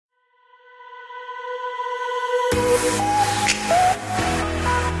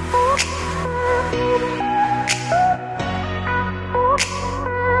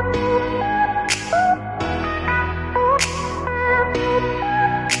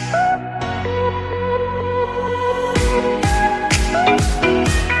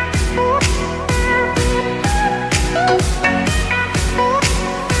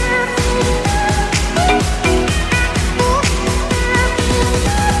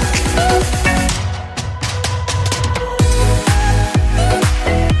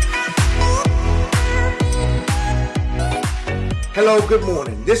Hello, good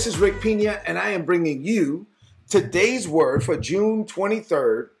morning. This is Rick Pina, and I am bringing you today's word for June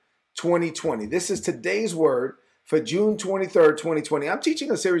 23rd, 2020. This is today's word for June 23rd, 2020. I'm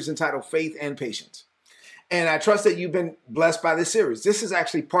teaching a series entitled Faith and Patience, and I trust that you've been blessed by this series. This is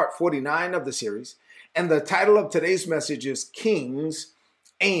actually part 49 of the series, and the title of today's message is Kings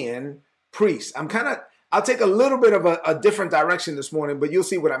and Priests. I'll take a little bit of a different direction this morning, but you'll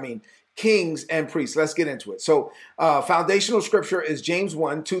see what I mean. Kings and priests. Let's get into it. So foundational scripture is James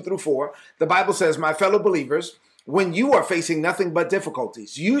 1, 2 through 4. The Bible says, my fellow believers, when you are facing nothing but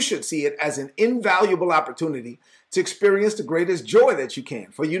difficulties, you should see it as an invaluable opportunity to experience the greatest joy that you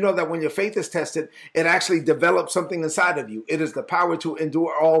can. For you know that when your faith is tested, it actually develops something inside of you. It is the power to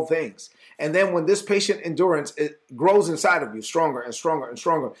endure all things. And then when this patient endurance, it grows inside of you stronger and stronger and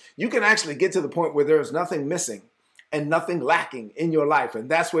stronger, you can actually get to the point where there is nothing missing and nothing lacking in your life. And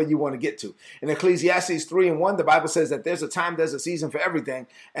that's where you want to get to. In Ecclesiastes 3:1, the Bible says that there's a time, there's a season for everything,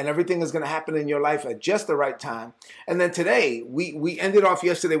 and everything is going to happen in your life at just the right time. And then today, we ended off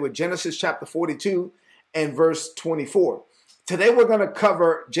yesterday with Genesis chapter 42 and verse 24. Today, we're going to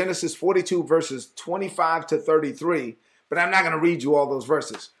cover Genesis 42 verses 25 to 33, but I'm not going to read you all those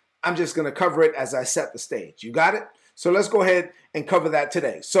verses. I'm just going to cover it as I set the stage. You got it? So let's go ahead and cover that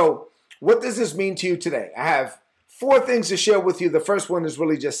today. So what does this mean to you today? I have 4 things to share with you. The first one is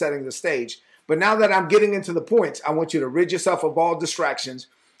really just setting the stage. But now that I'm getting into the points, I want you to rid yourself of all distractions,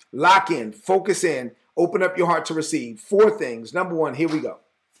 lock in, focus in, open up your heart to receive. 4 things. Number 1, here we go.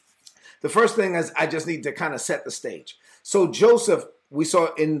 The first thing is I just need to kind of set the stage. So Joseph, we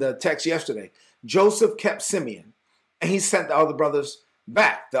saw in the text yesterday, Joseph kept Simeon and he sent the other brothers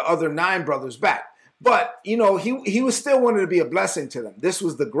back, the other 9 brothers back. But, you know, he was still wanted to be a blessing to them. This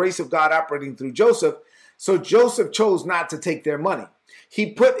was the grace of God operating through Joseph. So Joseph chose not to take their money.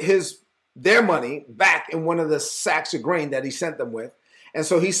 He put their money back in one of the sacks of grain that he sent them with. And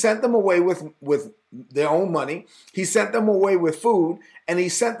so he sent them away with their own money. He sent them away with food and he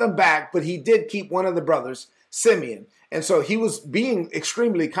sent them back. But he did keep one of the brothers, Simeon. And so he was being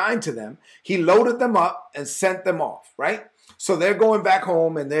extremely kind to them. He loaded them up and sent them off, right? So they're going back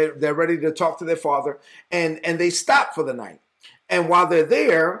home and they're ready to talk to their father. And they stop for the night. And while they're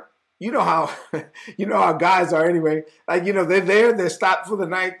there, you know how guys are anyway. Like, you know, they're there, they're stopped for the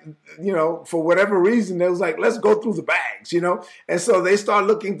night, you know, for whatever reason. They was like, let's go through the bags, you know. And so they start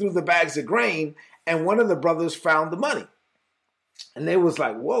looking through the bags of grain, and one of the brothers found the money. And they was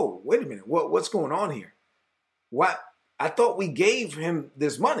like, whoa, wait a minute, what's going on here? What? I thought we gave him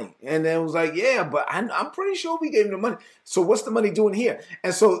this money. And then it was like, yeah, but I'm pretty sure we gave him the money. So what's the money doing here?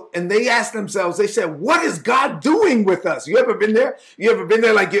 And they asked themselves, they said, what is God doing with us? You ever been there? You ever been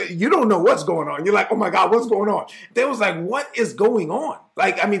there? Like, you don't know what's going on. You're like, oh my God, what's going on? They was like, what is going on?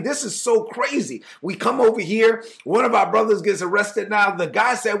 Like, I mean, this is so crazy. We come over here. One of our brothers gets arrested now. The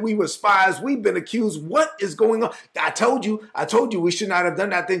guy said we were spies. We've been accused. What is going on? I told you we should not have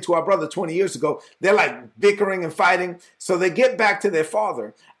done that thing to our brother 20 years ago. They're like bickering and fighting. So they get back to their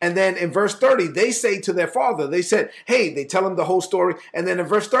father. And then in verse 30, they say to their father, they said, hey, they tell him the whole story. And then in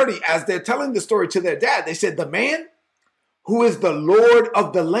verse 30, as they're telling the story to their dad, they said, the man who is the Lord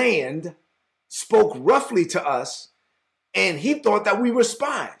of the land spoke roughly to us, and he thought that we were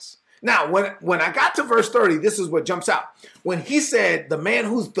spies. Now, when I got to verse 30, this is what jumps out. When he said, the man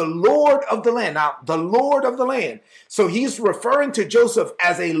who's the Lord of the land. Now, the Lord of the land. So he's referring to Joseph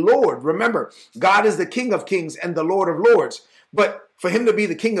as a Lord. Remember, God is the King of kings and the Lord of lords. But for him to be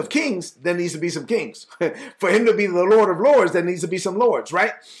the King of kings, there needs to be some kings. For him to be the Lord of lords, there needs to be some lords,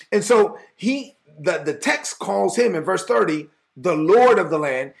 right? And so the text calls him in verse 30, the Lord of the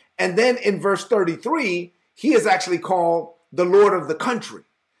land. And then in verse 33, he is actually called the Lord of the country.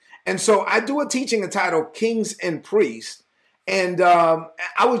 And so I do a teaching entitled Kings and Priests. And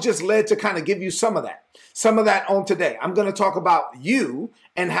I was just led to kind of give you some of that on today. I'm going to talk about you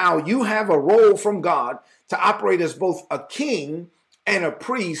and how you have a role from God to operate as both a king and a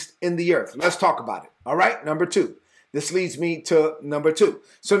priest in the earth. Let's talk about it. All right. Number 2. This leads me to number 2.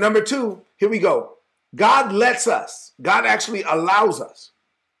 So number 2, here we go. God actually allows us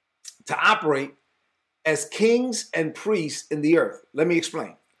to operate as kings and priests in the earth. Let me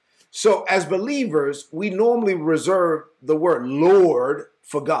explain. So as believers, we normally reserve the word Lord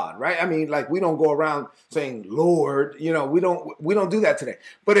for God, right? I mean, like we don't go around saying Lord, we don't do that today.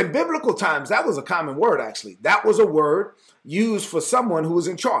 But in biblical times, that was a common word, actually. That was a word used for someone who was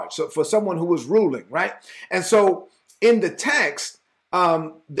in charge, so for someone who was ruling, right? And so in the text,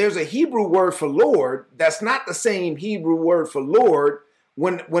 there's a Hebrew word for Lord that's not the same Hebrew word for Lord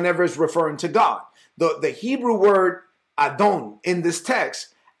whenever it's referring to God. The Hebrew word Adon in this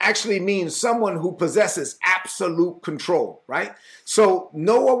text actually means someone who possesses absolute control, right? So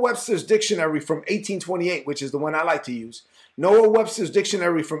Noah Webster's dictionary from 1828, which is the one I like to use, Noah Webster's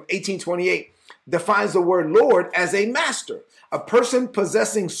dictionary from 1828 defines the word Lord as a master, a person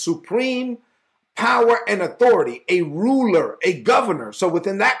possessing supreme power and authority, a ruler, a governor. So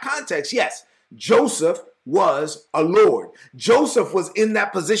within that context, yes, Joseph was a Lord. Joseph was in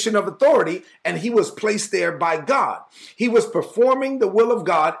that position of authority, and he was placed there by God. He was performing the will of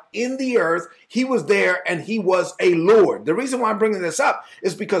God in the earth. He was there, and he was a Lord. The reason why I'm bringing this up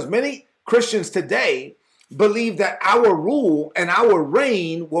is because many Christians today believe that our rule and our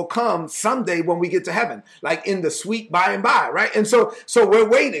reign will come someday when we get to heaven, like in the sweet by and by, right? And so we're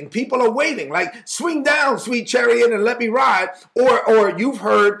waiting. People are waiting, like swing down, sweet chariot, and let me ride. Or you've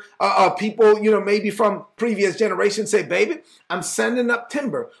heard people, maybe from previous generations say, baby, I'm sending up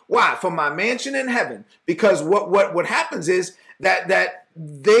timber. Why? For my mansion in heaven. Because what happens is that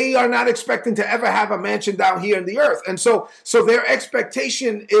they are not expecting to ever have a mansion down here in the earth. And so their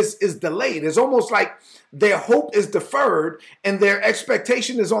expectation is delayed. It's almost like their hope is deferred and their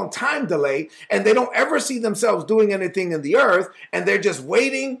expectation is on time delay, and they don't ever see themselves doing anything in the earth, and they're just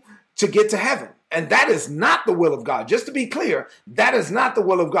waiting to get to heaven. And that is not the will of God. Just to be clear, that is not the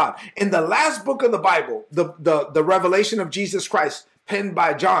will of God. In the last book of the Bible, the revelation of Jesus Christ penned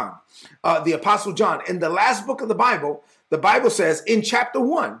by John, the Apostle John, in the last book of the Bible says in chapter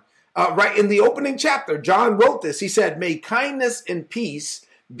 1, right in the opening chapter, John wrote this. He said, may kindness and peace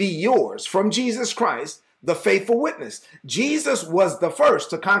be yours from Jesus Christ, the faithful witness. Jesus was the first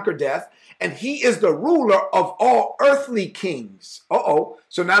to conquer death, and he is the ruler of all earthly kings.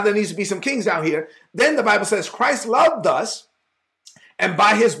 So now there needs to be some kings down here. Then the Bible says Christ loved us, and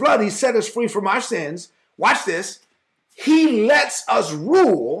by his blood he set us free from our sins. Watch this. He lets us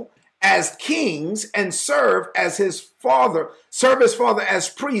rule as kings and serve his father as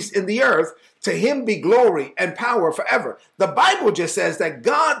priests in the earth. To him be glory and power forever. The Bible just says that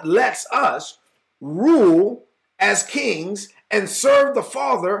God lets us rule as kings and serve the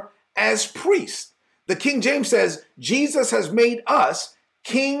Father as priests. The King James says Jesus has made us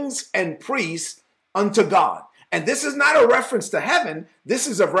kings and priests unto God. And this is not a reference to heaven. This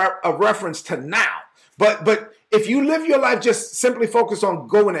is a reference to now. But if you live your life just simply focused on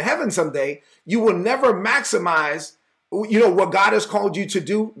going to heaven someday, you will never maximize what God has called you to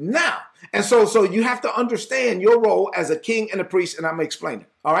do now. And so you have to understand your role as a king and a priest, and I'm going to explain it.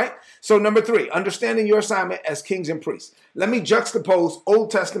 All right. So number 3, understanding your assignment as kings and priests. Let me juxtapose Old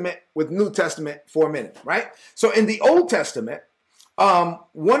Testament with New Testament for a minute. Right. So in the Old Testament,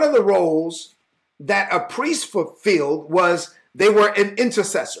 one of the roles that a priest fulfilled was they were an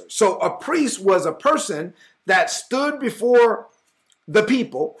intercessor. So a priest was a person that stood before the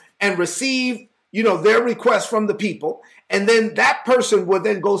people and received their requests from the people. And then that person would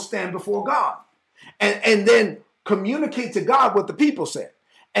then go stand before God and then communicate to God what the people said.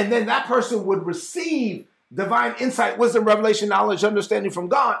 And then that person would receive divine insight, wisdom, revelation, knowledge, understanding from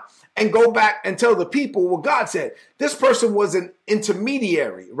God, and go back and tell the people what God said. This person was an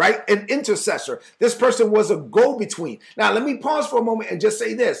intermediary, right? An intercessor. This person was a go-between. Now, let me pause for a moment and just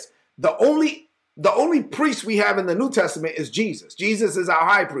say this. The only priest we have in the New Testament is Jesus. Jesus is our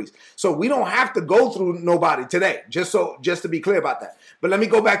high priest. So we don't have to go through nobody today, just to be clear about that. But let me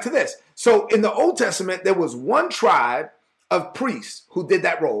go back to this. So in the Old Testament, there was one tribe of priests who did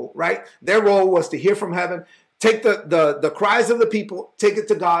that role, right? Their role was to hear from heaven, take the cries of the people, take it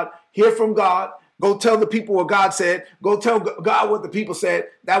to God, hear from God, go tell the people what God said, go tell God what the people said.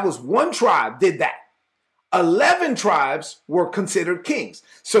 That was one tribe did that. 11 tribes were considered kings.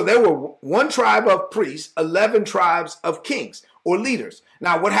 So there were one tribe of priests, 11 tribes of kings or leaders.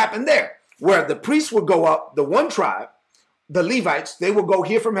 Now, what happened there? Where the priests would go up, the one tribe, the Levites, they will go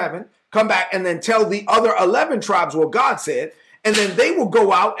hear from heaven, come back and then tell the other 11 tribes what God said, and then they will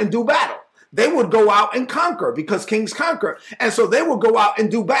go out and do battle. they would go out and conquer because kings conquer. And so they would go out and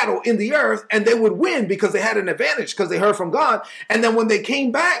do battle in the earth, and they would win because they had an advantage because they heard from God. And then when they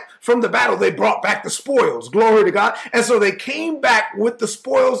came back from the battle, they brought back the spoils. Glory to God. And so they came back with the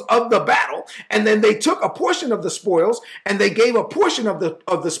spoils of the battle, and then they took a portion of the spoils and they gave a portion of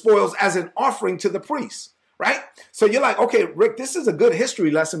the spoils as an offering to the priests. Right? So you're like, okay, Rick, this is a good history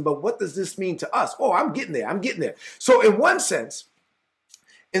lesson, but what does this mean to us? Oh, I'm getting there. So in one sense,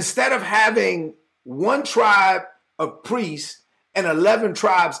 instead of having one tribe of priests and 11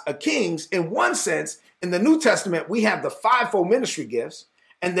 tribes of kings, in one sense, in the New Testament, we have the fivefold ministry gifts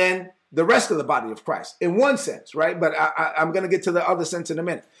and then the rest of the body of Christ, in one sense, right? But I'm going to get to the other sense in a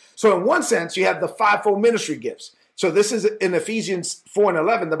minute. So in one sense, you have the fivefold ministry gifts. So this is in Ephesians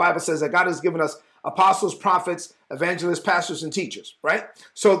 4:11, the Bible says that God has given us apostles, prophets, evangelists, pastors, and teachers, right?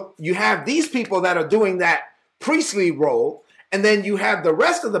 So you have these people that are doing that priestly role, and then you have the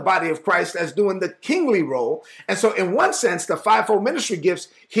rest of the body of Christ that's doing the kingly role. And so in one sense, the fivefold ministry gifts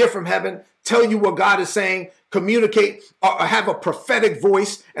hear from heaven, tell you what God is saying, communicate, or have a prophetic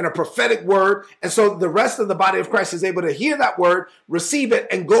voice and a prophetic word. And so the rest of the body of Christ is able to hear that word, receive it,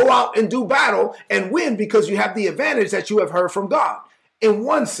 and go out and do battle and win because you have the advantage that you have heard from God. In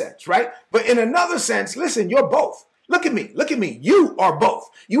one sense, right? But in another sense, listen, you're both. Look at me. You are both.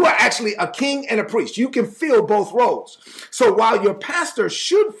 You are actually a king and a priest. You can fill both roles. So while your pastor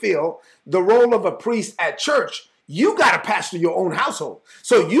should fill the role of a priest at church, you got to pastor your own household.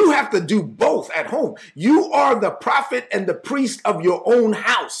 So you have to do both at home. You are the prophet and the priest of your own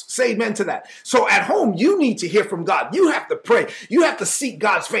house. Say amen to that. So at home, you need to hear from God. You have to pray. You have to seek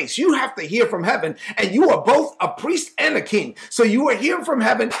God's face. You have to hear from heaven. And you are both a priest and a king. So you are hearing from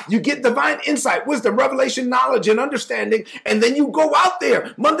heaven. You get divine insight, wisdom, revelation, knowledge, and understanding. And then you go out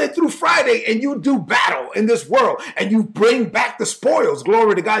there Monday through Friday and you do battle in this world. And you bring back the spoils.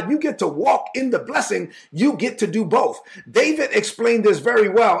 Glory to God. You get to walk in the blessing. You get to do both. David explained this very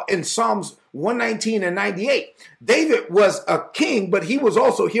well in Psalms 119 and 98. David was a king, but he was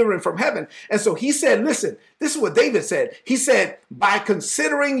also hearing from heaven. And so he said, listen, this is what David said. He said, by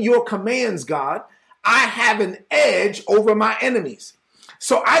considering your commands, God, I have an edge over my enemies.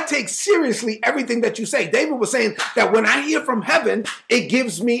 So I take seriously everything that you say. David was saying that when I hear from heaven, it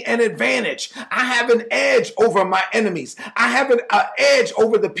gives me an advantage. I have an edge over my enemies. I have an edge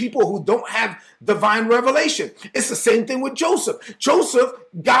over the people who don't have divine revelation. It's the same thing with Joseph. Joseph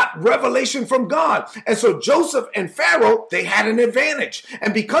got revelation from God. And so Joseph and Pharaoh, they had an advantage.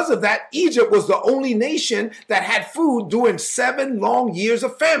 And because of that, Egypt was the only nation that had food during 7 long years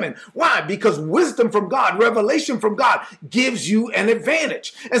of famine. Why? Because wisdom from God, revelation from God gives you an advantage.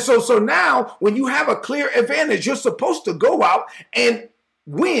 And so now when you have a clear advantage, you're supposed to go out and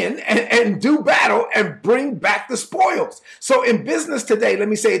win and do battle and bring back the spoils. So in business today, let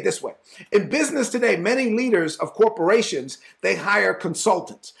me say it this way. In business today, many leaders of corporations, they hire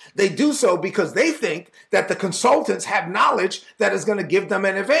consultants. They do so because they think that the consultants have knowledge that is going to give them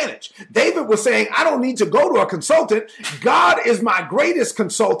an advantage. David was saying, I don't need to go to a consultant. God is my greatest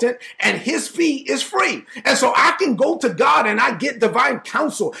consultant and his fee is free. And so I can go to God and I get divine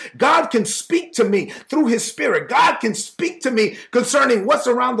counsel. God can speak to me through his spirit. God can speak to me concerning what's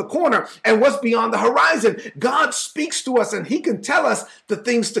around the corner and what's beyond the horizon. God speaks to us and he can tell us the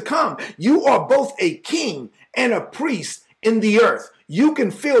things to come. You are both a king and a priest in the earth. You can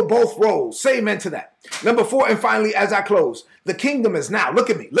fill both roles. Say amen to that. Number 4, and finally, as I close, the kingdom is now. Look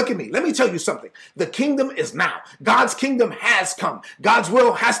at me. Let me tell you something. The kingdom is now. God's kingdom has come. God's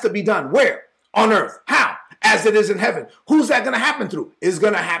will has to be done. Where? On earth. How? As it is in heaven. Who's that going to happen through? It's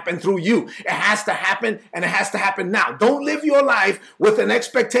going to happen through you. It has to happen, and it has to happen now. Don't live your life with an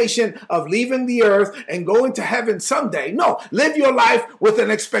expectation of leaving the earth and going to heaven someday. No, live your life with an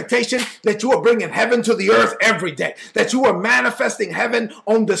expectation that you are bringing heaven to the earth every day, that you are manifesting heaven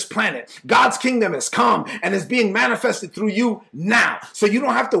on this planet. God's kingdom has come and is being manifested through you now. So you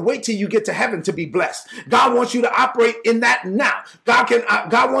don't have to wait till you get to heaven to be blessed. God wants you to operate in that now.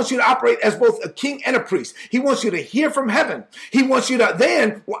 God wants you to operate as both a king and a priest. He wants you to hear from heaven. He wants you to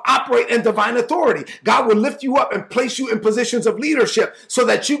then operate in divine authority. God will lift you up and place you in positions of leadership so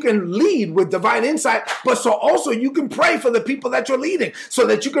that you can lead with divine insight, but so also you can pray for the people that you're leading so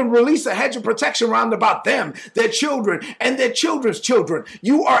that you can release a hedge of protection around about them, their children, and their children's children.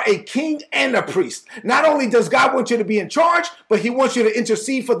 You are a king and a priest. Not only does God want you to be in charge, but he wants you to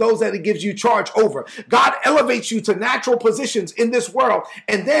intercede for those that he gives you charge over. God elevates you to natural positions in this world,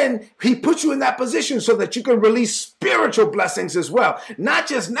 and then he puts you in that position so that you can release spiritual blessings as well. Not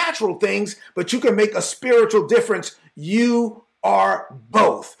just natural things, but you can make a spiritual difference. You are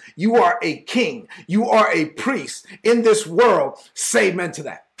both. You are a king. You are a priest in this world. Say amen to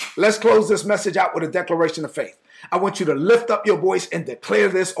that. Let's close this message out with a declaration of faith. I want you to lift up your voice and declare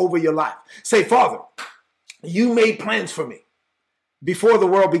this over your life. Say, Father, you made plans for me before the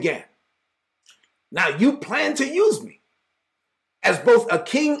world began. Now you plan to use me as both a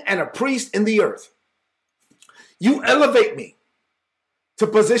king and a priest in the earth. You elevate me to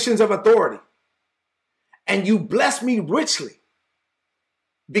positions of authority, and you bless me richly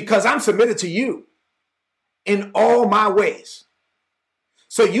because I'm submitted to you in all my ways.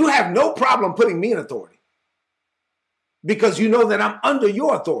 So you have no problem putting me in authority because you know that I'm under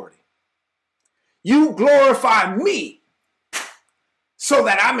your authority. You glorify me so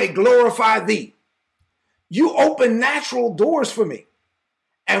that I may glorify thee. You open natural doors for me.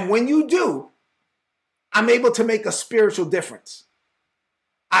 And when you do, I'm able to make a spiritual difference.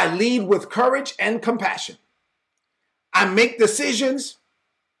 I lead with courage and compassion. I make decisions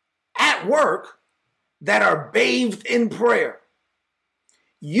at work that are bathed in prayer.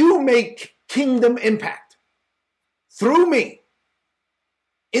 You make kingdom impact through me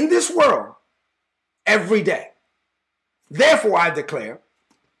in this world every day. Therefore, I declare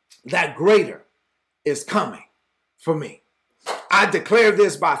that greater is coming for me. I declare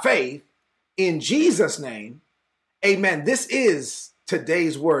this by faith in Jesus' name. Amen. This is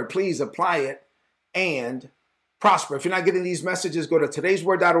today's word. Please apply it and prosper. If you're not getting these messages, go to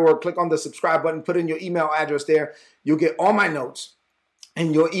todaysword.org, click on the subscribe button, put in your email address there. You'll get all my notes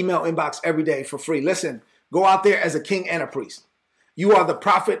in your email inbox every day for free. Listen, go out there as a king and a priest. You are the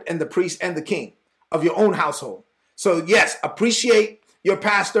prophet and the priest and the king of your own household. So yes, appreciate your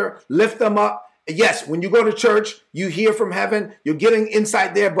pastor, lift them up. Yes, when you go to church, you hear from heaven, you're getting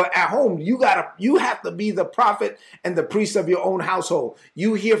insight there, but at home, you have to be the prophet and the priest of your own household.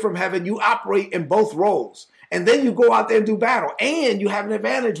 You hear from heaven, you operate in both roles. And then you go out there and do battle, and you have an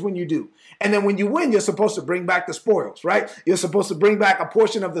advantage when you do. And then when you win, you're supposed to bring back the spoils, right? You're supposed to bring back a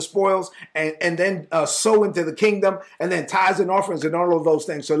portion of the spoils and then sow into the kingdom, and then tithes and offerings and all of those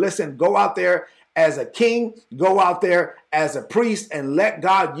things. So listen, go out there as a king, go out there as a priest, and let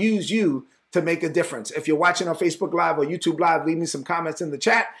God use you to make a difference. If you're watching on Facebook Live or YouTube Live, leave me some comments in the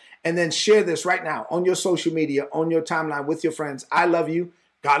chat, and then share this right now on your social media, on your timeline with your friends. I love you.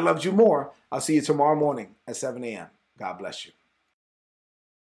 God loves you more. I'll see you tomorrow morning at 7 a.m. God bless you.